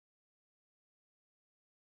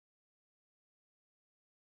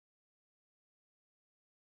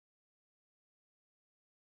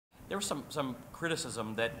there was some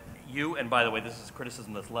criticism that you, and by the way, this is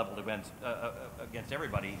criticism that's leveled against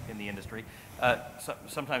everybody in the industry,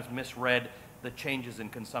 sometimes misread the changes in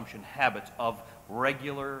consumption habits of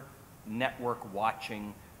regular network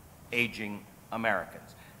watching, aging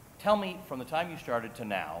Americans. Tell me, from the time you started to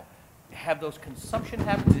now, have those consumption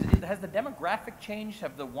habits, has the demographic changed?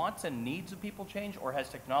 Have the wants and needs of people changed, or has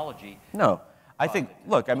technology? No. I think,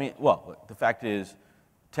 look, I mean, well, look, the fact is,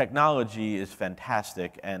 technology is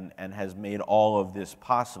fantastic and has made all of this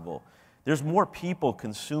possible. There's more people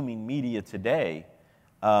consuming media today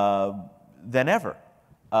than ever.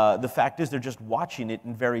 The fact is, they're just watching it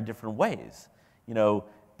in very different ways. You know,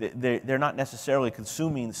 they're not necessarily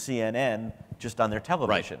consuming CNN just on their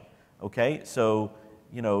television. Right. Okay? So,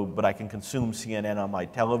 you know, but I can consume CNN on my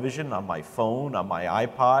television, on my phone, on my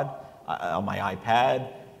iPod, on my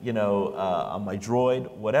iPad, you know, on my Droid,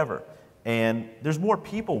 whatever. And there's more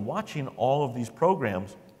people watching all of these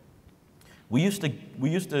programs. We used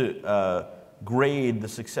to grade the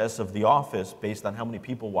success of The Office based on how many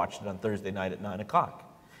people watched it on Thursday night at 9 o'clock.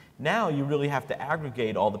 Now you really have to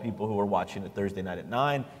aggregate all the people who are watching it Thursday night at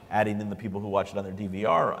 9, adding in the people who watch it on their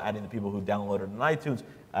DVR, adding the people who download it on iTunes,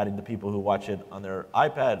 adding the people who watch it on their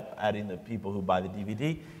iPad, adding the people who buy the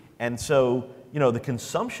DVD. And so, you know, the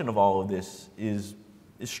consumption of all of this is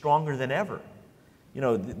stronger than ever. You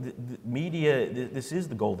know, the media, this is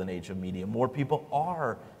the golden age of media. More people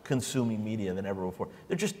are consuming media than ever before.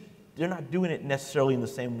 They're not doing it necessarily in the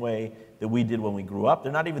same way that we did when we grew up.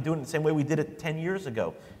 They're not even doing it the same way we did it 10 years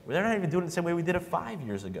ago. They're not even doing it the same way we did it 5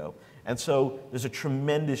 years ago. And so there's a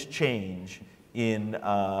tremendous change in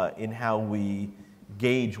how we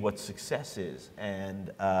gauge what success is.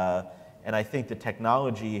 And I think the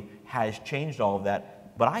technology has changed all of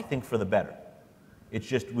that, but I think for the better. It's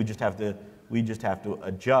just, we just have to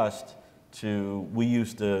adjust to, we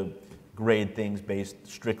used to grade things based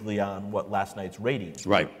strictly on what last night's ratings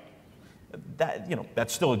were. Right. That, you know,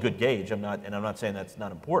 that's still a good gauge. I'm not saying that's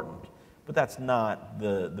not important, but that's not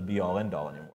the be all end all anymore.